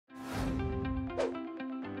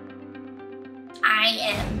I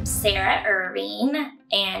am Sara Irving,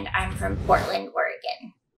 and I'm from Portland,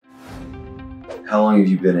 Oregon. How long have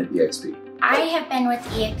you been at EXP? I have been with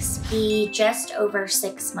EXP just over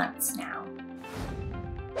 6 months now.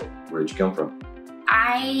 Where did you come from?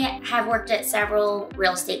 I have worked at several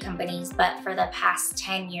real estate companies, but for the past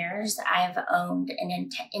 10 years, I've owned an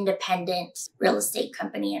independent real estate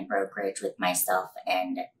company and brokerage with myself,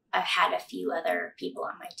 and I've had a few other people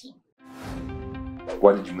on my team.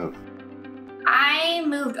 Why did you move? I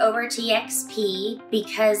moved over to EXP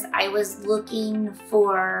because I was looking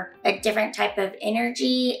for a different type of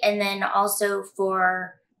energy, and then also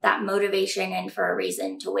for that motivation and for a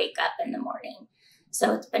reason to wake up in the morning.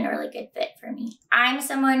 So it's been a really good fit for me. I'm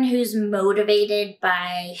someone who's motivated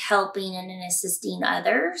by helping and assisting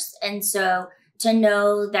others. And so to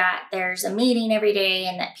know that there's a meeting every day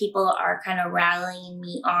and that people are kind of rallying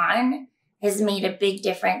me on has made a big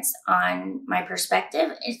difference on my perspective.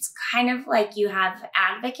 It's kind of like you have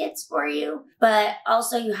advocates for you, but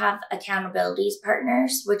also you have accountability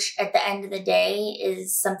partners, which at the end of the day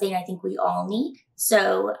is something I think we all need.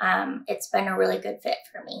 So it's been a really good fit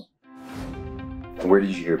for me. And where did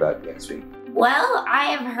you hear about EXP? Well, I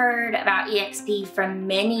have heard about EXP from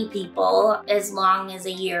many people as long as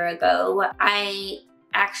a year ago. I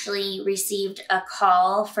actually received a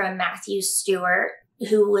call from Stewart,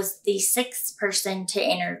 who was the 6th person to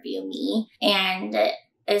interview me. And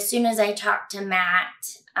as soon as I talked to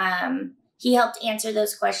Matt, he helped answer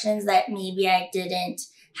those questions that maybe I didn't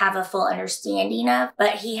have a full understanding of,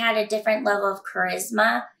 but he had a different level of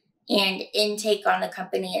charisma and intake on the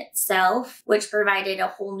company itself, which provided a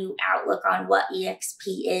whole new outlook on what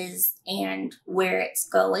EXP is and where it's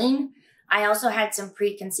going. I also had some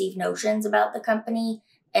preconceived notions about the company,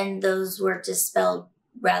 and those were dispelled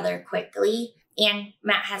rather quickly. And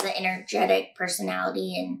Matt has an energetic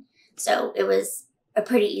personality, and so it was a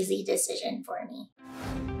pretty easy decision for me.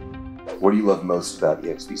 What do you love most about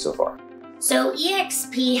EXP so far? So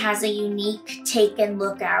EXP has a unique take and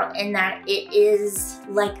look out in that it is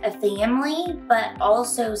like a family, but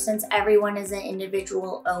also since everyone is an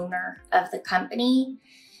individual owner of the company,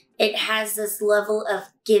 it has this level of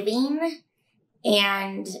giving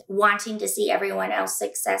and wanting to see everyone else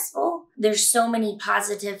successful. There's so many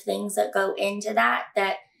positive things that go into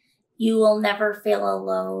that you will never feel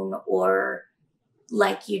alone or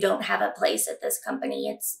like you don't have a place at this company.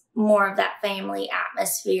 It's more of that family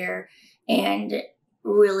atmosphere and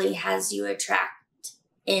really has you attract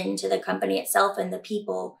into the company itself and the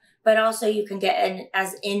people, but also you can get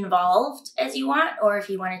as involved as you want, or if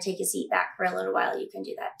you want to take a seat back for a little while, you can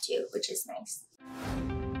do that too, which is nice.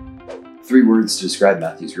 3 words to describe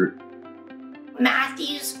Matthew's group.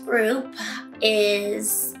 Matthew's group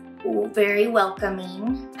is very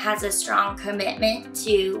welcoming, has a strong commitment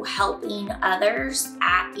to helping others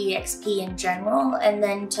at EXP in general, and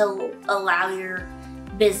then to allow your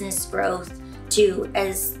business growth to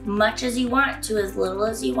as much as you want to as little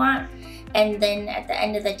as you want. And then at the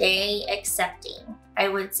end of the day, accepting. I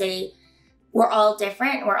would say we're all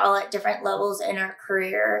different. We're all at different levels in our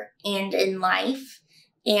career and in life.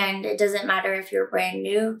 And it doesn't matter if you're brand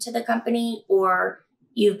new to the company or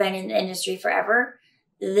you've been in the industry forever.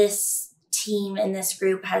 This team and this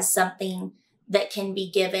group has something that can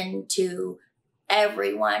be given to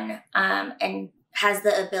everyone and has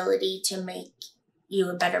the ability to make you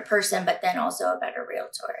a better person, but then also a better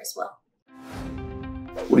realtor as well.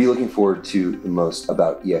 What are you looking forward to the most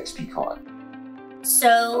about EXPCon?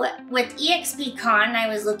 So with EXPCon, I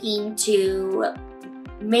was looking to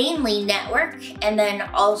mainly network and then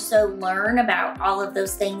also learn about all of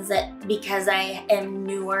those things that, because I am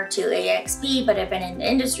newer to EXP, but I've been in the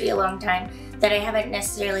industry a long time, that I haven't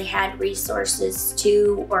necessarily had resources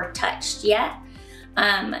to or touched yet.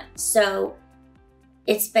 So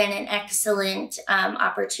it's been an excellent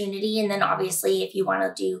opportunity. And then obviously if you want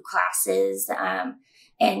to do classes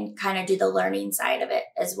and kind of do the learning side of it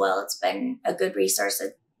as well, it's been a good resource.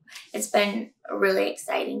 It's been a really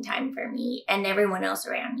exciting time for me and everyone else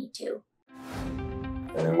around me too.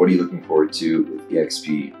 And what are you looking forward to with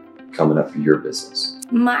EXP coming up for your business?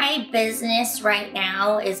 My business right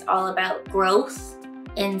now is all about growth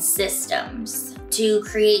and systems. To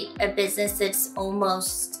create a business that's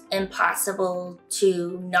almost impossible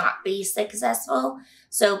to not be successful.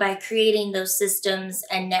 So by creating those systems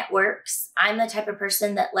and networks, I'm the type of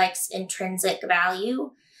person that likes intrinsic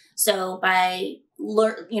value. So by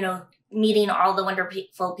meeting all the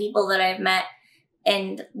wonderful people that I've met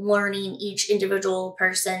and learning each individual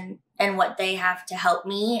person and what they have to help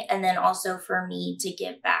me, and then also for me to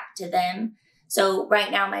give back to them. So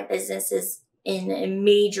right now my business is in a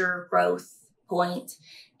major growth point,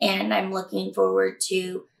 and I'm looking forward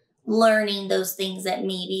to learning those things that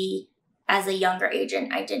maybe as a younger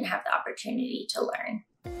agent, I didn't have the opportunity to learn.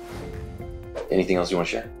 Anything else you want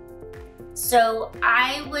to share? So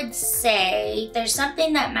I would say there's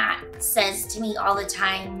something that Matt says to me all the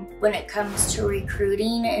time when it comes to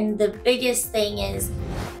recruiting. And the biggest thing is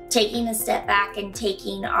taking a step back and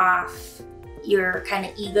taking off your kind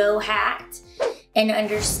of ego hat and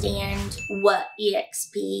understand what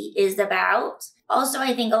EXP is about. Also,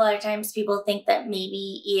 I think a lot of times people think that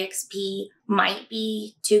maybe EXP might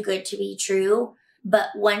be too good to be true. But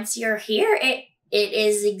once you're here, it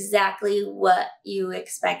is exactly what you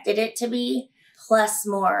expected it to be, plus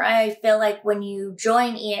more. I feel like when you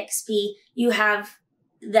join EXP, you have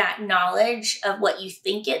that knowledge of what you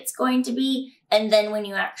think it's going to be. And then when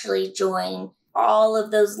you actually join, all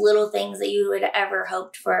of those little things that you would ever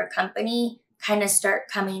hoped for a company kind of start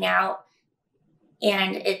coming out.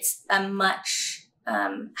 And it's a much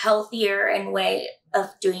healthier and way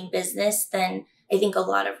of doing business than I think a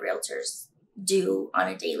lot of realtors do on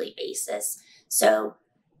a daily basis. So,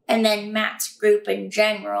 and then Matt's group in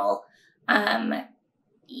general,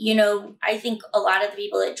 you know, I think a lot of the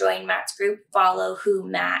people that join Matt's group follow who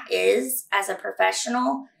Matt is as a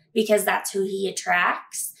professional because that's who he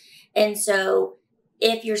attracts. And so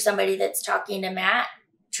if you're somebody that's talking to Matt,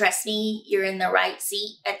 trust me, you're in the right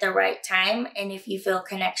seat at the right time. And if you feel a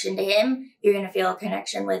connection to him, you're going to feel a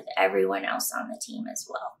connection with everyone else on the team as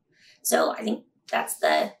well. So I think that's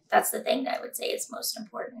the thing that I would say is most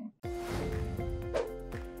important.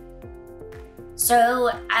 So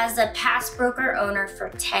as a past broker owner for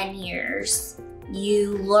 10 years,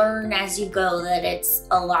 you learn as you go that it's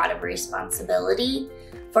a lot of responsibility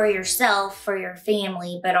for yourself, for your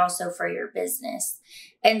family, but also for your business.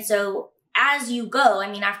 And so as you go, I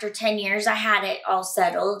mean, after 10 years, I had it all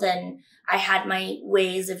settled and I had my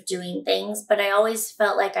ways of doing things, but I always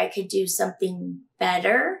felt like I could do something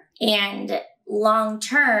better. And long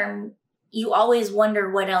term, you always wonder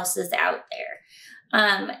what else is out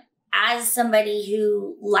there. As somebody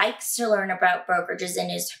who likes to learn about brokerages and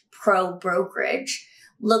is pro brokerage,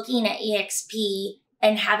 looking at EXP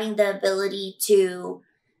and having the ability to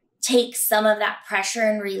take some of that pressure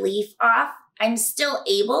and relief off,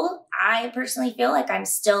 I personally feel like I'm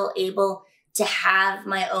still able to have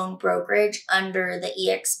my own brokerage under the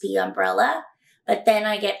EXP umbrella. But then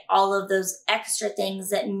I get all of those extra things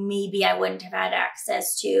that maybe I wouldn't have had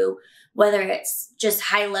access to, whether it's just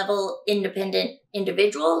high-level independent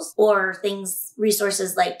individuals or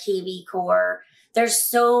resources like KV Core. There's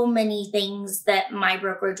so many things that my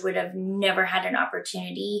brokerage would have never had an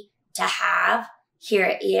opportunity to have here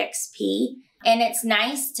at EXP. And it's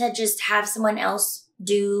nice to just have someone else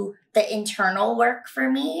do the internal work for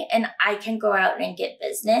me and I can go out and get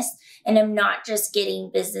business. And I'm not just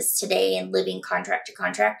getting business today and living contract to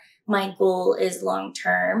contract. My goal is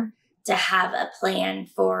long-term to have a plan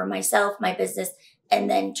for myself, my business, and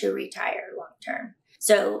then to retire long-term.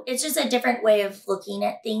 So it's just a different way of looking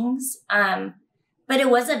at things. But it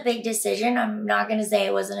was a big decision. I'm not going to say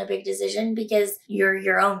it wasn't a big decision because you're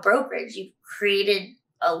your own brokerage. You've created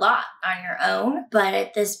a lot on your own. But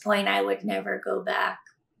at this point, I would never go back.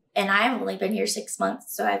 And I've only been here 6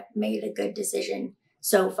 months, so I've made a good decision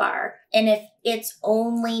so far. And if it's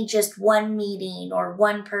only just one meeting or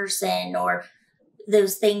one person or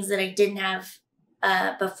those things that I didn't have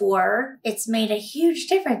before, it's made a huge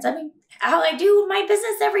difference. I mean, how I do my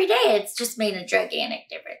business every day, it's just made a gigantic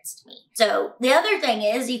difference to me. So the other thing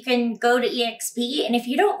is you can go to EXP and if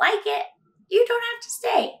you don't like it, you don't have to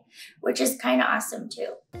stay, which is kind of awesome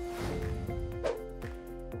too.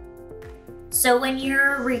 So when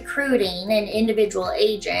you're recruiting an individual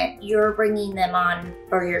agent, you're bringing them on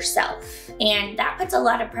for yourself. And that puts a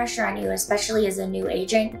lot of pressure on you, especially as a new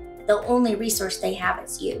agent. The only resource they have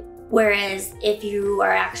is you. Whereas if you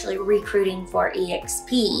are actually recruiting for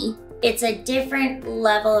EXP, it's a different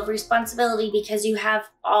level of responsibility because you have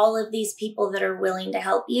all of these people that are willing to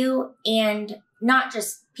help you, and not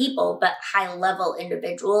just people, but high-level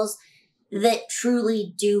individuals that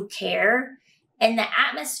truly do care. And the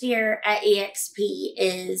atmosphere at EXP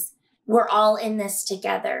is we're all in this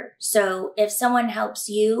together. So if someone helps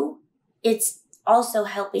you, it's also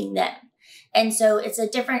helping them. And so it's a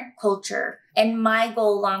different culture. And my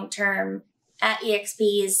goal long-term at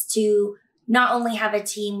EXP is to not only have a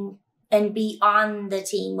team and be on the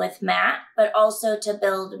team with Matt, but also to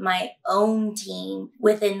build my own team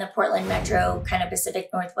within the Portland Metro kind of Pacific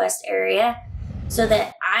Northwest area so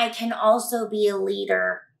that I can also be a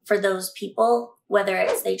leader for those people, whether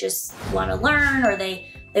it's they just want to learn or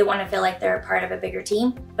they want to feel like they're a part of a bigger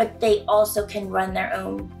team, but they also can run their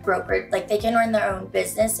own brokerage, like they can run their own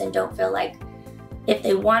business and don't feel like If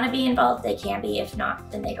they want to be involved, they can be. If not,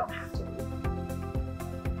 then they don't have to be.